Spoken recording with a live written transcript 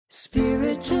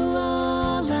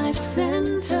Spiritual Life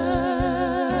Center,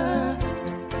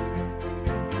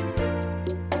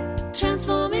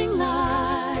 transforming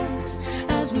lives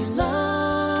as we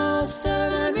love,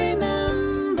 serve, and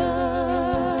remember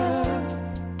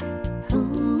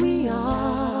who we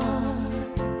are.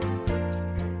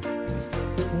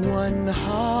 One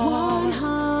heart,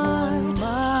 one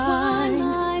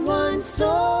mind, one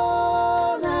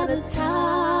soul at a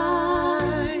time.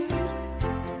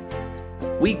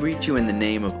 We greet you in the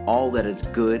name of all that is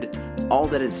good, all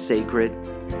that is sacred,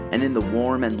 and in the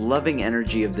warm and loving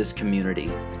energy of this community,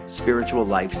 Spiritual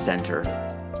Life Center.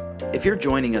 If you're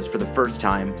joining us for the first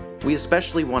time, we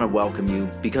especially want to welcome you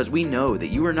because we know that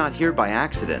you are not here by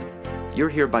accident. You're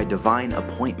here by divine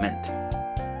appointment.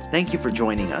 Thank you for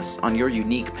joining us on your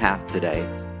unique path today,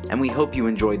 and we hope you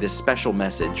enjoy this special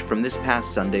message from this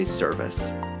past Sunday's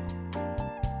service.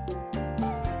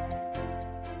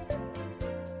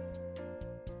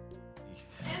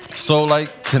 Soul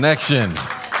Light Connection.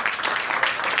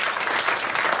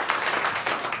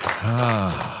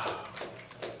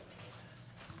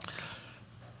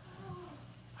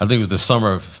 I think it was the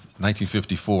summer of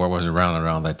 1954. I wasn't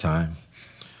around that time.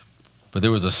 But there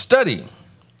was a study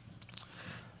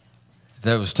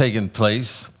that was taking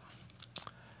place.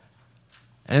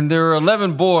 And there were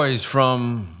 11 boys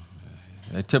from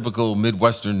a typical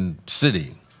Midwestern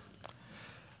city.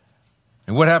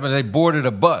 And what happened? They boarded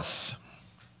a bus.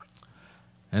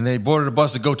 And they boarded a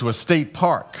bus to go to a state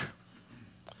park.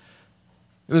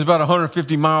 It was about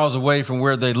 150 miles away from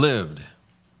where they lived.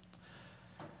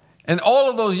 And all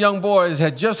of those young boys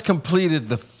had just completed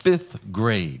the 5th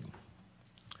grade.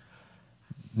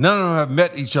 None of them have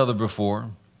met each other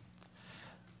before.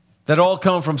 That all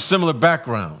come from similar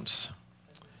backgrounds.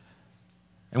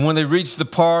 And when they reached the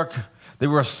park, they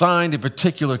were assigned a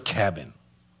particular cabin.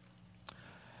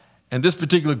 And this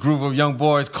particular group of young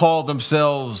boys called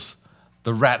themselves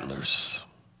the Rattlers.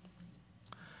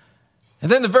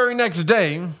 And then the very next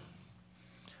day,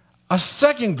 a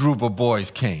second group of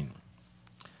boys came.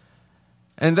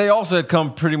 And they also had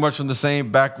come pretty much from the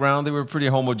same background. They were a pretty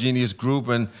homogeneous group,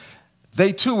 and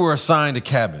they too were assigned a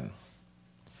cabin.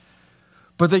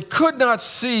 But they could not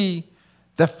see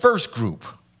the first group.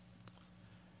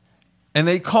 And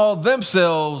they called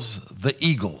themselves the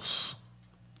Eagles.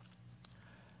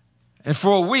 And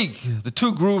for a week, the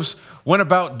two groups went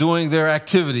about doing their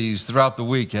activities throughout the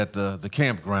week at the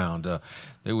campground.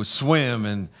 They would swim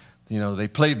and, they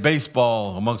played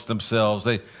baseball amongst themselves.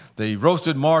 They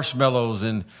roasted marshmallows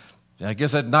and, I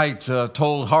guess at night,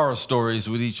 told horror stories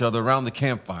with each other around the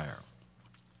campfire.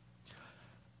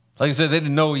 Like I said, they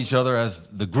didn't know each other as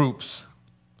the groups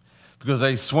because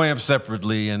they swam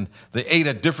separately and they ate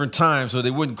at different times so they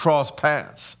wouldn't cross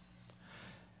paths.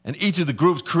 And each of the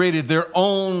groups created their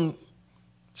own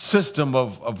system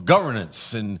of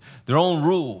governance and their own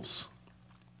rules.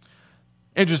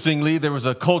 Interestingly, there was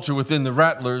a culture within the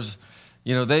Rattlers.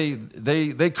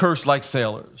 They cursed like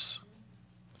sailors.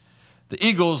 The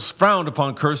Eagles frowned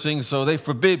upon cursing, so they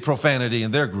forbid profanity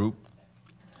in their group.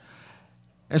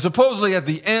 And supposedly at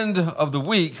the end of the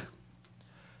week,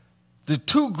 the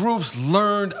two groups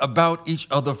learned about each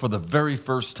other for the very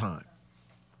first time.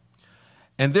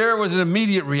 And there was an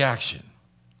immediate reaction.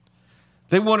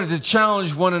 They wanted to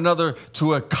challenge one another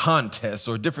to a contest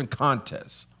or a different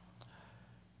contest.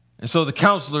 And so the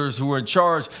counselors who were in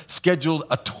charge scheduled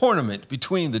a tournament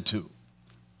between the two.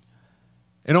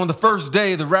 And on the first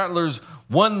day, the Rattlers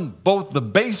won both the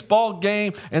baseball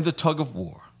game and the tug of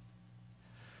war.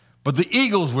 But the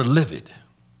Eagles were livid.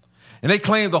 And they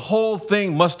claimed the whole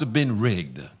thing must have been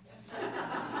rigged.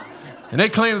 And they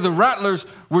claimed that the Rattlers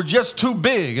were just too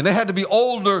big and they had to be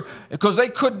older because they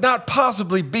could not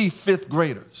possibly be 5th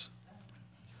graders.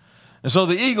 And so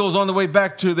the Eagles, on the way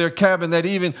back to their cabin that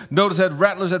evening, noticed that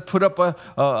Rattlers had put up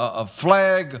a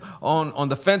flag on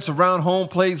the fence around home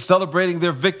plate celebrating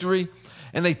their victory,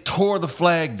 and they tore the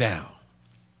flag down.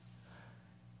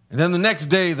 And then the next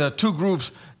day, the two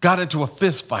groups got into a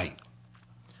fist fight,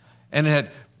 and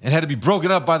it had to be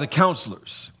broken up by the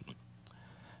counselors.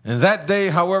 And that day,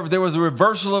 however, there was a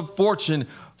reversal of fortune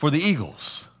for the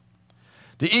Eagles.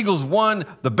 The Eagles won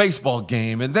the baseball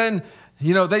game, and then,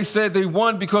 they said they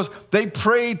won because they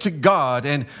prayed to God,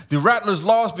 and the Rattlers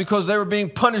lost because they were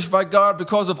being punished by God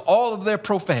because of all of their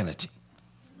profanity.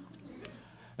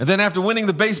 And then after winning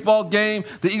the baseball game,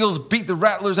 the Eagles beat the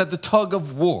Rattlers at the tug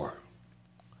of war.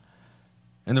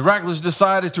 And the Rattlers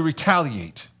decided to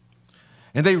retaliate.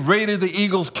 And they raided the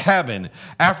Eagles' cabin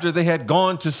after they had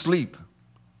gone to sleep.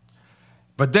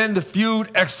 But then the feud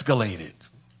escalated.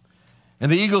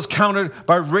 And the Eagles countered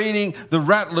by raiding the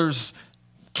Rattlers'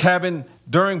 cabin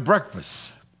during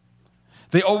breakfast.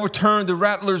 They overturned the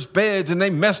Rattlers' beds and they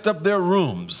messed up their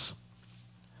rooms.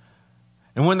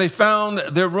 And when they found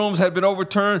their rooms had been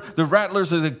overturned, the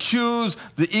Rattlers had accused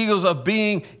the Eagles of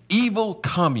being evil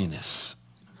communists.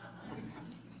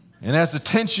 And as the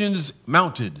tensions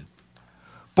mounted,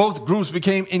 both groups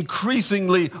became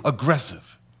increasingly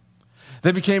aggressive.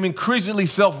 They became increasingly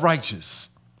self-righteous.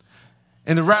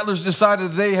 And the Rattlers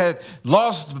decided they had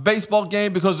lost the baseball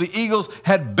game because the Eagles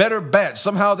had better bats.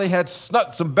 Somehow they had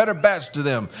snuck some better bats to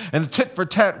them. And the tit for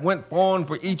tat went on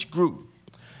for each group.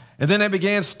 And then they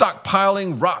began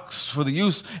stockpiling rocks for the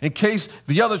use in case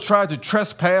the other tried to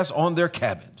trespass on their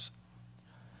cabins.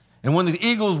 And when the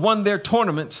Eagles won their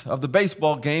tournament of the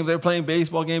baseball games, they were playing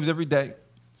baseball games every day.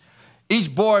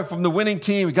 Each boy from the winning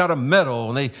team got a medal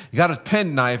and they got a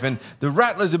penknife, and the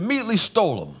Rattlers immediately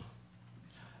stole them.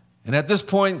 And at this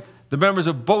point, the members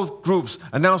of both groups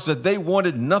announced that they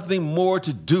wanted nothing more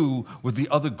to do with the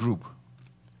other group.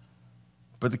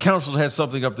 But the council had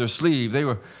something up their sleeve. They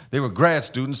were grad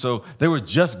students, so they were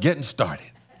just getting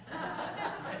started.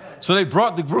 So they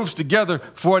brought the groups together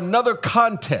for another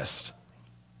contest.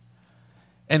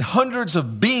 And hundreds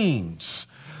of beans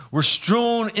were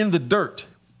strewn in the dirt.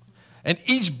 And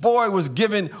each boy was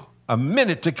given a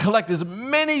minute to collect as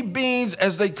many beans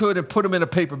as they could and put them in a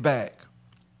paper bag.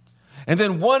 And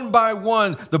then one by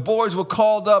one, the boys were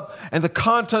called up, and the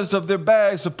contents of their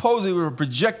bags supposedly were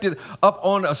projected up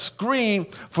on a screen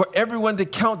for everyone to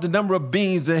count the number of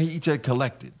beans that each had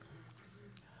collected.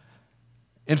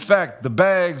 In fact, the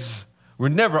bags were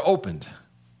never opened.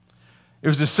 It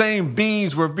was the same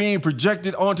beans were being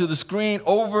projected onto the screen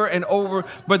over and over,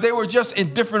 but they were just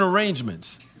in different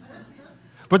arrangements.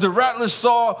 But the Rattlers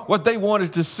saw what they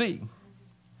wanted to see,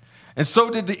 and so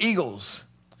did the Eagles.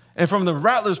 And from the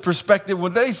Rattlers' perspective,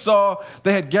 when they saw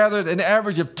they had gathered an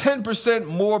average of 10%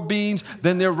 more beans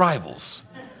than their rivals.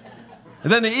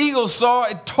 And then the Eagles saw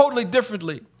it totally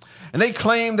differently. And they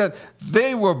claimed that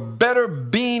they were better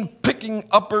bean picking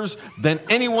uppers than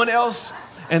anyone else.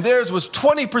 And theirs was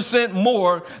 20%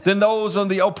 more than those on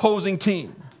the opposing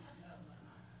team.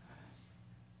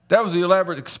 That was the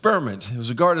elaborate experiment. It was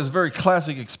regarded as a very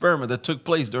classic experiment that took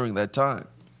place during that time.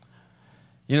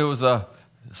 You know, it was a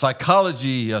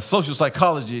social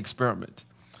psychology experiment.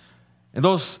 And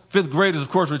those fifth graders, of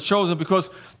course, were chosen because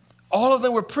all of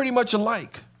them were pretty much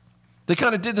alike. They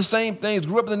kind of did the same things,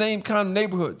 grew up in the same kind of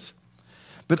neighborhoods.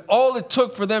 But all it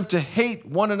took for them to hate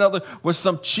one another was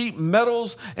some cheap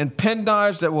medals and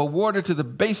penknives that were awarded to the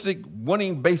basic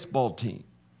winning baseball team.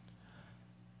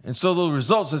 And so the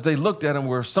results, as they looked at them,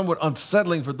 were somewhat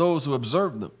unsettling for those who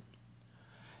observed them.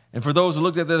 And for those who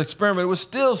looked at that experiment, it was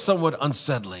still somewhat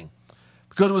unsettling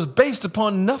because it was based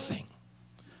upon nothing.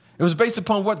 It was based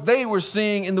upon what they were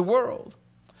seeing in the world.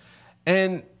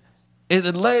 And it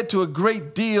had led to a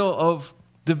great deal of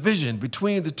division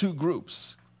between the two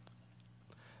groups.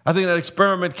 I think that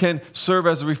experiment can serve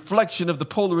as a reflection of the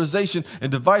polarization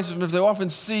and divisiveness they often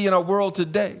see in our world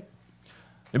today.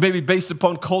 It may be based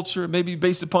upon culture. It may be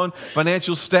based upon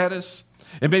financial status.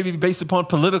 It may be based upon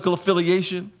political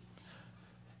affiliation.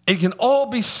 It can all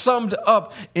be summed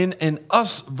up in an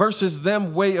us versus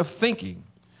them way of thinking,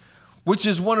 which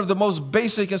is one of the most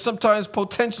basic and sometimes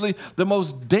potentially the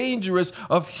most dangerous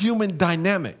of human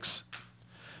dynamics.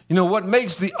 You know, what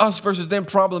makes the us versus them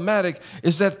problematic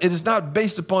is that it is not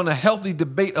based upon a healthy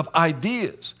debate of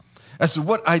ideas as to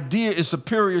what idea is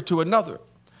superior to another.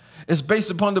 It's based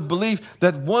upon the belief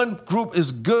that one group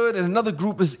is good and another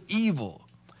group is evil.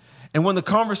 And when the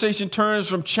conversation turns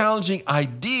from challenging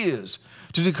ideas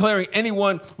to declaring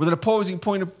anyone with an opposing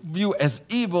point of view as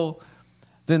evil,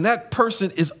 then that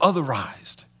person is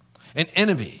otherized, an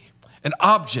enemy, an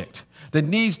object that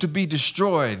needs to be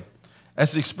destroyed,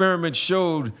 as the experiment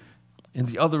showed in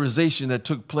the otherization that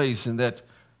took place in that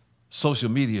social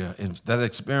media and that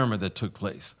experiment that took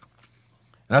place.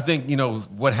 And I think, you know,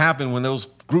 what happened when those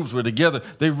groups were together,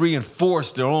 they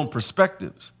reinforced their own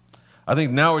perspectives. I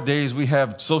think nowadays we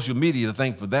have social media to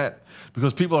thank for that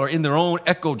because people are in their own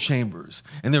echo chambers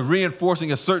and they're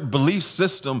reinforcing a certain belief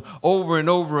system over and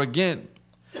over again.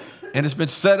 And it's been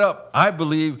set up, I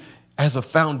believe, as a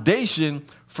foundation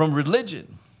from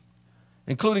religion,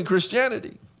 including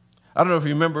Christianity. I don't know if you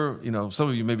remember, you know, some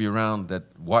of you may be around that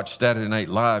watched Saturday Night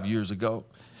Live years ago.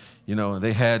 You know,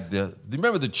 they had do you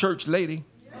remember the church lady?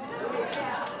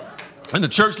 And the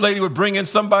church lady would bring in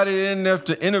somebody in there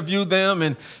to interview them,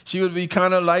 and she would be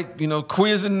kind of like, you know,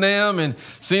 quizzing them and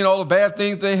seeing all the bad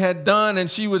things they had done, and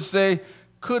she would say,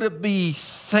 "Could it be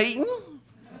Satan?"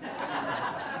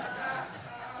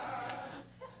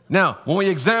 Now, when we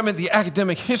examine the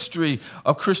academic history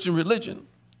of Christian religion,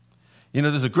 you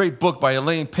know, there's a great book by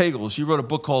Elaine Pagels. She wrote a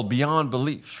book called Beyond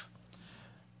Belief.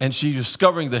 and she's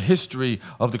discovering the history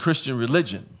of the Christian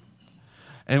religion.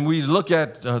 And we look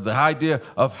at the idea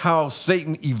of how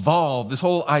Satan evolved, this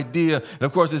whole idea. And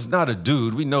of course, it's not a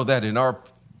dude. We know that in our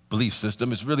belief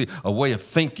system. It's really a way of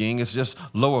thinking. It's just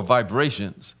lower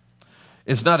vibrations.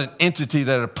 It's not an entity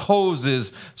that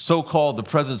opposes so-called the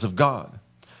presence of God.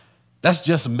 That's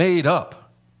just made up.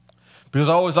 Because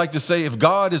I always like to say, if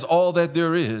God is all that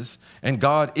there is, and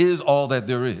God is all that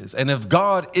there is, and if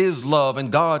God is love, and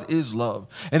God is love,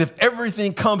 and if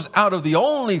everything comes out of the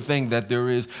only thing that there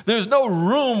is, there's no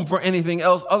room for anything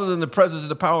else other than the presence,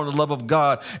 the power, and the love of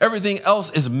God. Everything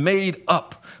else is made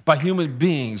up by human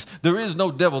beings. There is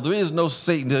no devil. There is no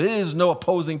Satan. There is no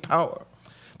opposing power.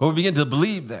 But we begin to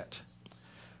believe that.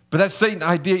 But that Satan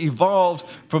idea evolved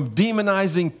from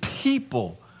demonizing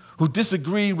people who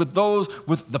disagreed with those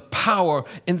with the power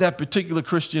in that particular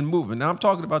Christian movement. Now, I'm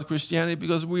talking about Christianity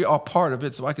because we are part of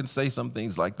it, so I can say some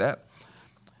things like that.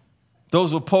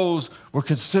 Those opposed were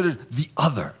considered the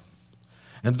other.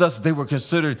 And thus, they were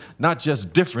considered not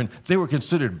just different, they were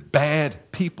considered bad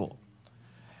people.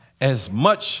 As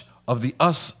much of the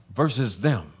us versus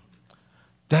them.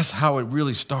 That's how it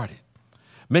really started.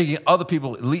 Making other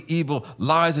people evil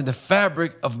lies in the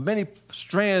fabric of many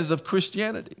strands of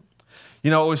Christianity. You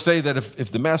know, I always say that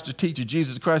if the master teacher,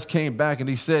 Jesus Christ, came back and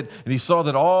he said, and he saw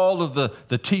that all of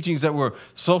the teachings that were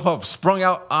so sprung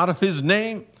out of his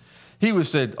name, he would have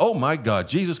said, oh my God,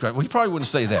 Jesus Christ. Well, he probably wouldn't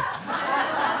say that.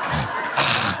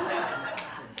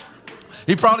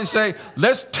 He'd probably say,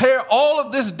 let's tear all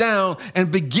of this down and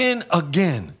begin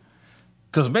again.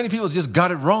 Because many people just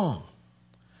got it wrong.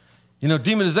 You know,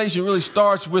 demonization really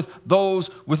starts with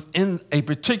those within a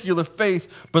particular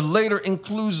faith, but later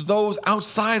includes those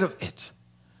outside of it.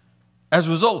 As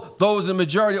a result, those in the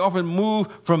majority often move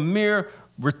from mere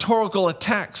rhetorical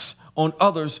attacks on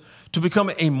others to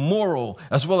become a moral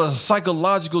as well as a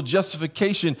psychological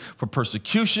justification for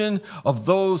persecution of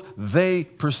those they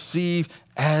perceive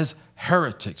as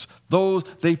heretics, those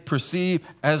they perceive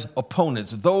as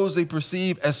opponents, those they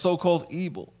perceive as so-called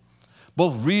evil,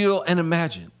 both real and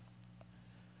imagined.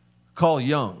 Carl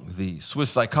Jung, the Swiss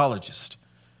psychologist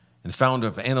and founder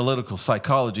of analytical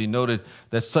psychology, noted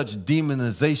that such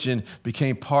demonization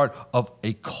became part of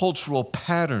a cultural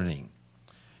patterning.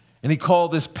 And he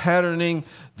called this patterning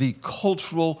the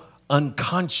cultural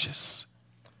unconscious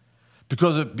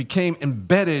because it became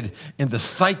embedded in the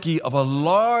psyche of a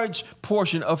large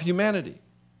portion of humanity.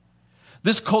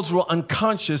 This cultural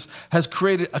unconscious has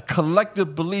created a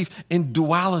collective belief in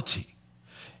duality.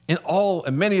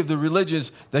 In many of the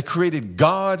religions that created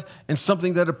God and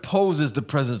something that opposes the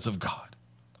presence of God.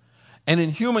 And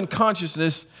in human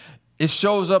consciousness, it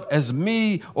shows up as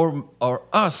me or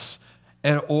us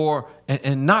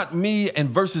and not me and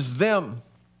versus them.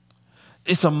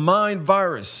 It's a mind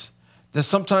virus that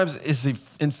sometimes is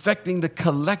infecting the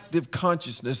collective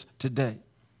consciousness today.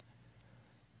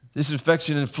 This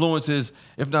infection influences,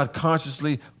 if not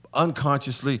consciously,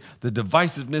 unconsciously, the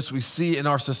divisiveness we see in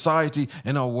our society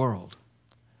and our world.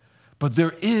 But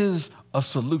there is a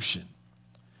solution.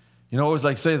 You know, I always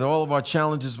like to say that all of our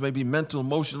challenges may be mental,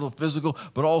 emotional, physical,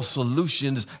 but all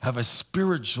solutions have a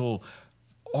spiritual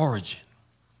origin.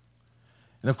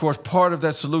 And of course, part of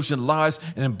that solution lies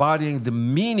in embodying the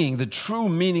meaning, the true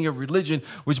meaning of religion,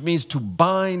 which means to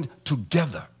bind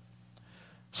together.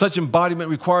 Such embodiment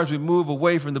requires we move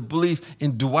away from the belief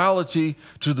in duality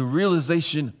to the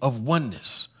realization of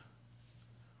oneness.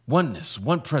 Oneness,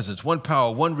 one presence, one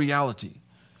power, one reality.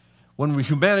 When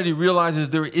humanity realizes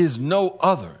there is no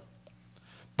other,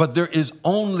 but there is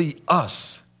only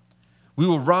us, we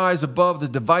will rise above the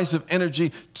divisive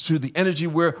energy to the energy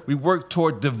where we work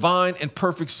toward divine and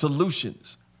perfect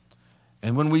solutions.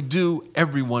 And when we do,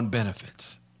 everyone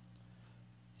benefits.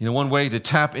 You know, one way to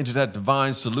tap into that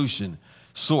divine solution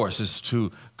source is to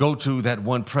go to that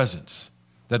one presence,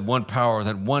 that one power,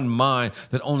 that one mind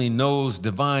that only knows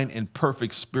divine and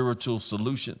perfect spiritual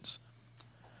solutions.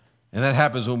 And that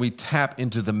happens when we tap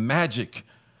into the magic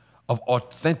of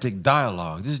authentic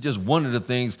dialogue. This is just one of the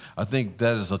things I think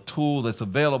that is a tool that's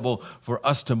available for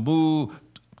us to move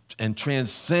and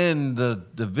transcend the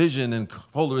division and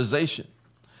polarization.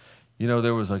 You know,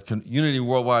 there was a Unity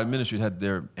Worldwide Ministry had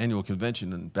their annual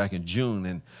convention back in June,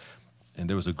 and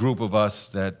there was a group of us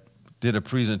that did a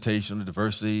presentation on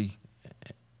diversity,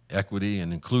 equity,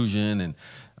 and inclusion. And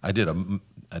I did a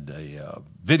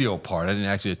video part. I didn't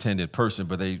actually attend in person,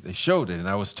 but they showed it. And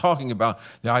I was talking about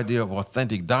the idea of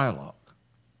authentic dialogue.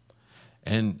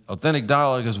 And authentic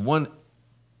dialogue is one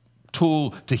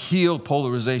tool to heal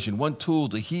polarization, one tool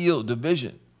to heal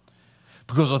division.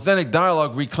 Because authentic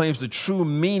dialogue reclaims the true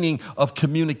meaning of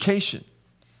communication.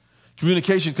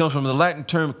 Communication comes from the Latin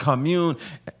term commune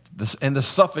and the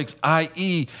suffix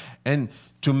ie, and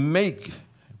to make,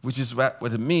 which is what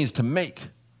it means to make.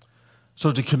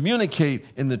 So to communicate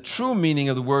in the true meaning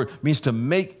of the word means to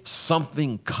make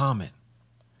something common.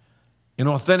 In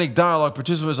authentic dialogue,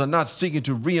 participants are not seeking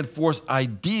to reinforce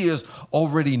ideas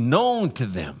already known to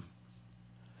them.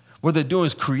 What they're doing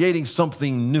is creating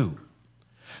something new.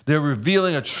 They're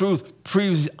revealing a truth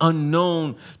previously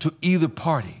unknown to either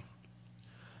party.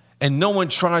 And no one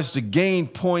tries to gain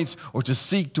points or to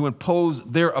seek to impose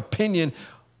their opinion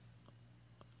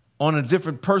on a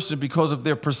different person because of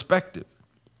their perspective.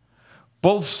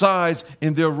 Both sides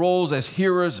in their roles as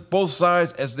hearers, both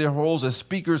sides as their roles as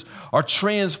speakers are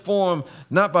transformed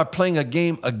not by playing a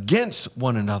game against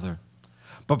one another,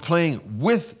 but playing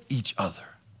with each other.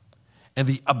 And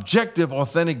the objective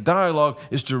authentic dialogue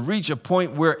is to reach a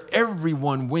point where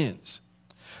everyone wins,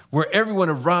 where everyone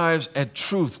arrives at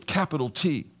truth, capital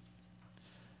T.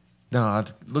 Now, I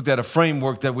looked at a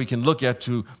framework that we can look at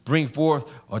to bring forth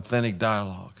authentic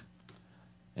dialogue.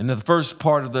 And the first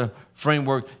part of the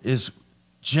framework is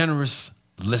generous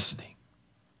listening.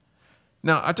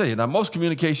 Now, I tell you, most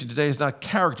communication today is not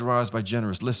characterized by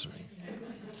generous listening.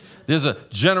 There's a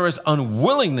generous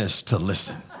unwillingness to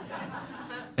listen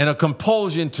and a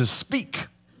compulsion to speak.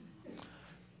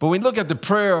 But when we look at the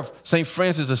prayer of St.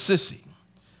 Francis of Assisi,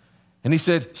 and he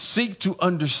said, seek to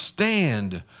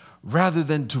understand rather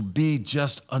than to be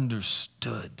just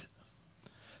understood.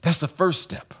 That's the first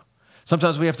step.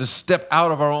 Sometimes we have to step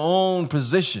out of our own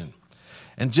position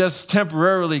and just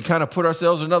temporarily kind of put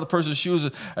ourselves in another person's shoes,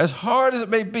 as hard as it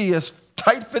may be, as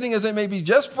tight-fitting as it may be,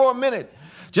 just for a minute,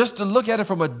 just to look at it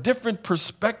from a different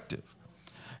perspective.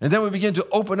 And then we begin to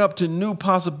open up to new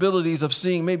possibilities of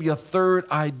seeing maybe a third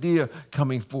idea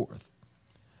coming forth.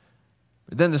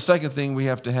 But then the second thing we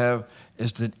have to have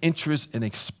is an interest in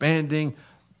expanding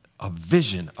a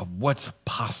vision of what's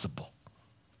possible.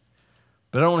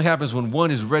 But it only happens when one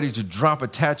is ready to drop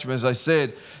attachment, as I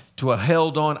said, to a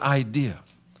held-on idea.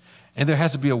 And there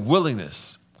has to be a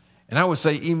willingness, and I would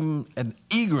say even an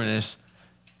eagerness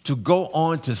to go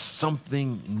on to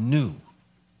something new.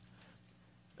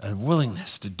 A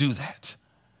willingness to do that.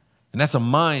 And that's a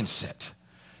mindset,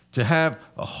 to have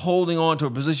a holding on to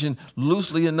a position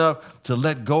loosely enough to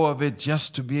let go of it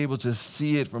just to be able to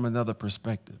see it from another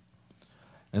perspective.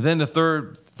 And then the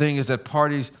third thing is that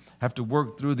parties have to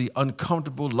work through the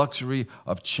uncomfortable luxury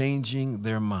of changing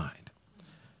their mind.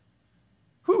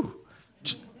 Whew.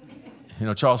 You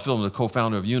know, Charles Phillips, the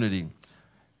co-founder of Unity,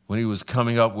 when he was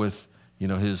coming up with,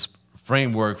 his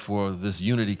framework for this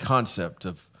unity concept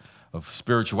of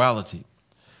spirituality,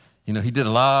 he did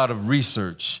a lot of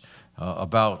research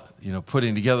about,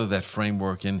 putting together that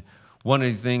framework. And one of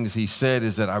the things he said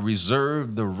is that I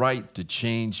reserve the right to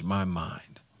change my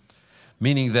mind,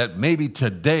 meaning that maybe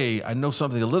today I know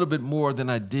something a little bit more than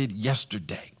I did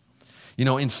yesterday.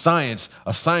 In science,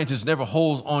 a scientist never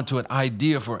holds on to an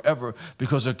idea forever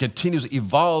because they're continuously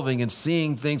evolving and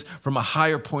seeing things from a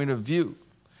higher point of view.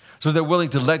 So they're willing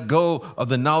to let go of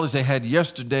the knowledge they had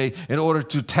yesterday in order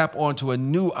to tap onto a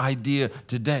new idea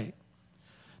today.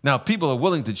 Now, people are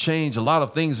willing to change a lot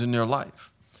of things in their life.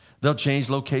 They'll change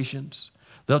locations.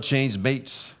 They'll change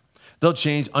mates. They'll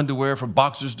change underwear from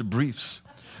boxers to briefs.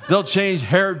 They'll change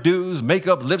hairdos,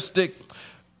 makeup, lipstick.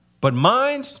 But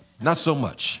minds, not so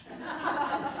much.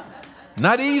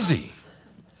 Not easy,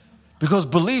 because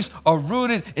beliefs are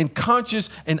rooted in conscious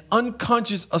and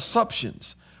unconscious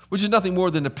assumptions, which is nothing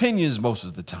more than opinions most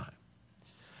of the time.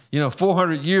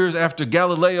 400 years after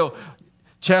Galileo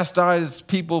chastised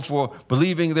people for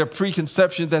believing their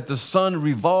preconception that the sun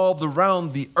revolved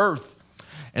around the earth,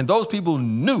 and those people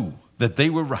knew that they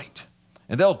were right,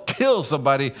 and they'll kill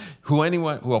somebody who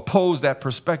opposed that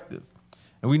perspective,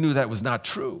 and we knew that was not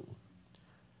true.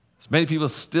 Many people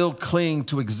still cling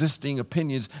to existing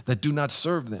opinions that do not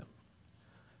serve them.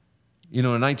 In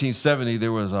 1970,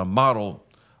 there was a model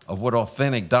of what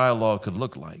authentic dialogue could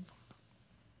look like.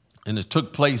 And it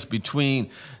took place between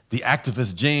the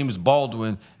activist James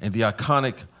Baldwin and the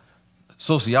iconic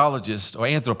sociologist, or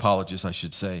anthropologist, I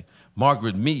should say,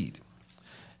 Margaret Mead.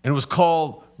 And it was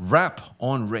called Rap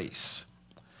on Race.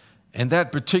 And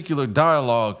that particular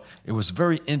dialogue, it was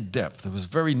very in-depth. It was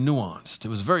very nuanced. It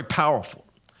was very powerful.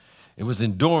 It was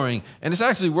enduring, and it's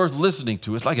actually worth listening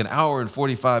to. It's like an hour and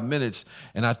 45 minutes,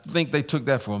 and I think they took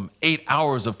that from 8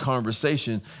 hours of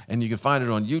conversation, and you can find it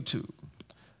on YouTube.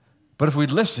 But if we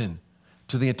listen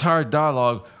to the entire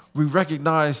dialogue, we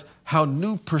recognize how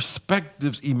new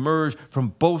perspectives emerge from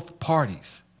both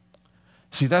parties.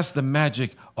 See, that's the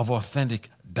magic of authentic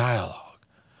dialogue.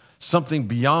 Something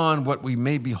beyond what we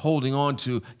may be holding on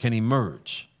to can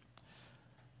emerge.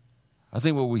 I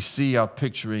think what we see out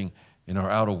picturing in our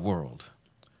outer world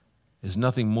is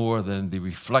nothing more than the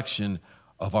reflection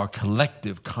of our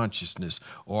collective consciousness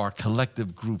or our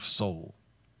collective group soul.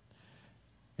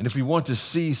 And if we want to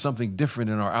see something different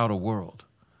in our outer world,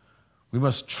 we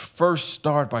must first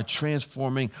start by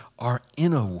transforming our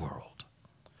inner world.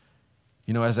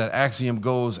 You know, as that axiom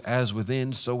goes, as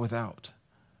within, so without.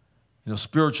 You know,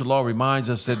 spiritual law reminds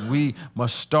us that we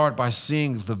must start by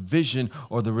seeing the vision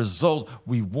or the result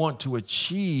we want to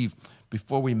achieve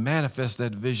before we manifest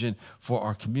that vision for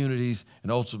our communities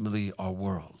and ultimately our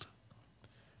world.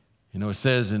 You know, it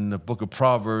says in the book of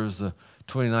Proverbs, the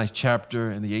 29th chapter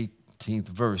and the 18th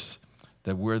verse,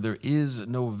 that where there is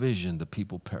no vision, the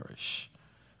people perish.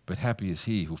 But happy is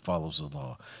he who follows the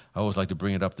law. I always like to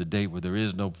bring it up to date. Where there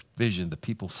is no vision, the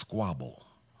people squabble.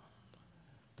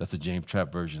 That's the James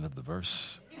Trapp version of the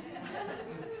verse.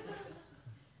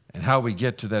 And how we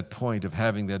get to that point of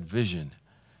having that vision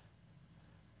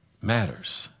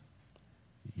matters.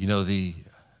 You know, the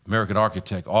American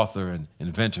architect, author, and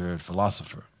inventor and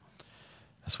philosopher,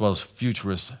 as well as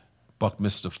futurist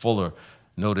Buckminster Fuller,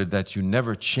 noted that you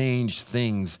never change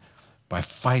things by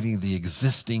fighting the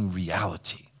existing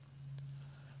reality.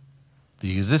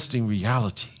 The existing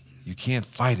reality, you can't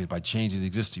fight it by changing the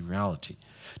existing reality.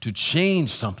 To change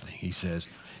something, he says,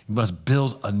 you must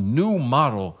build a new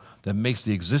model that makes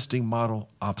the existing model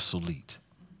obsolete.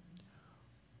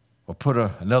 Or put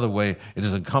another way, it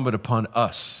is incumbent upon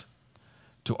us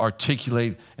to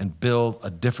articulate and build a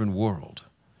different world.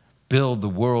 Build the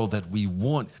world that we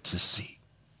want to see.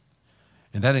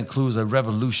 And that includes a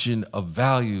revolution of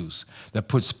values that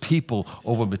puts people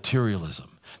over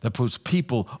materialism, that puts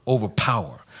people over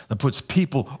power, that puts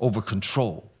people over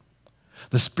control.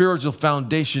 The spiritual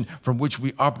foundation from which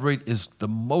we operate is the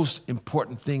most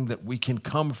important thing that we can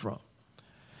come from.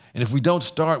 And if we don't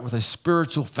start with a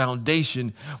spiritual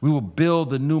foundation, we will build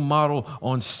the new model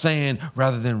on sand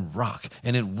rather than rock,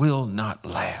 and it will not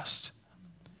last.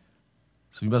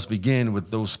 So we must begin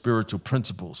with those spiritual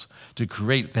principles to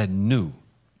create that new.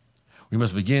 We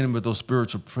must begin with those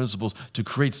spiritual principles to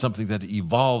create something that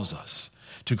evolves us,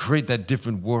 to create that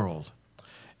different world,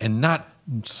 and not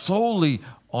solely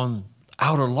on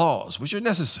outer laws, which are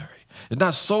necessary, and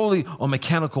not solely on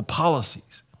mechanical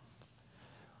policies.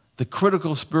 The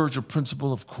critical spiritual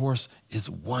principle, of course, is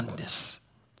oneness.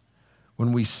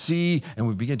 When we see and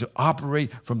we begin to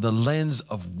operate from the lens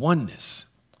of oneness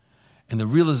and the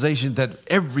realization that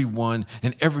everyone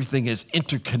and everything is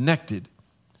interconnected,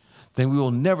 then we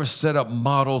will never set up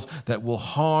models that will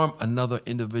harm another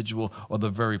individual or the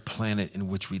very planet in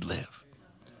which we live.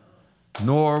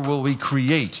 Nor will we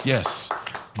create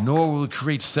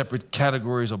separate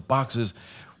categories or boxes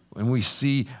when we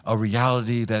see a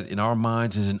reality that in our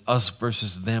minds is an us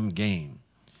versus them game.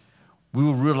 We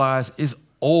will realize it's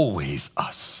always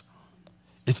us.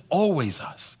 It's always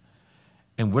us.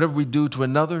 And whatever we do to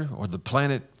another or the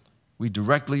planet, we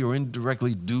directly or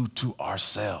indirectly do to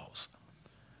ourselves.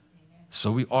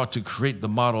 So we ought to create the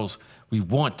models we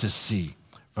want to see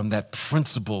from that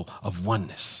principle of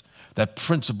oneness, that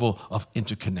principle of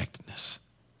interconnectedness.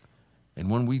 And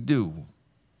when we do,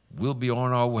 we'll be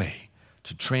on our way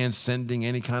to transcending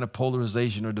any kind of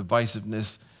polarization or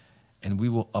divisiveness, and we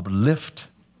will uplift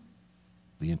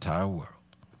the entire world.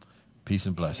 Peace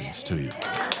and blessings to you.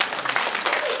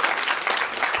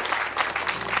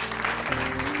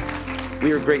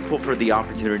 We are grateful for the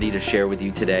opportunity to share with you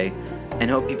today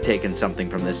and hope you've taken something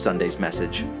from this Sunday's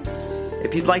message.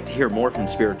 If you'd like to hear more from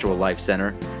Spiritual Life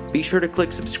Center, be sure to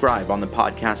click subscribe on the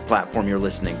podcast platform you're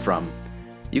listening from.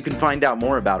 You can find out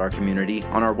more about our community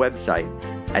on our website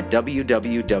at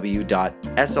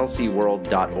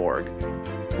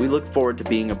www.slcworld.org. We look forward to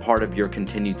being a part of your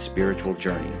continued spiritual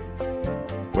journey.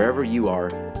 Wherever you are,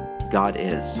 God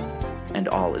is, and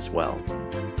all is well.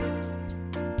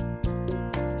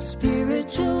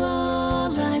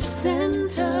 Spiritual Life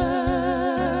Center.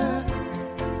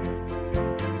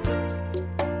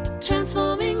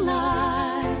 Transform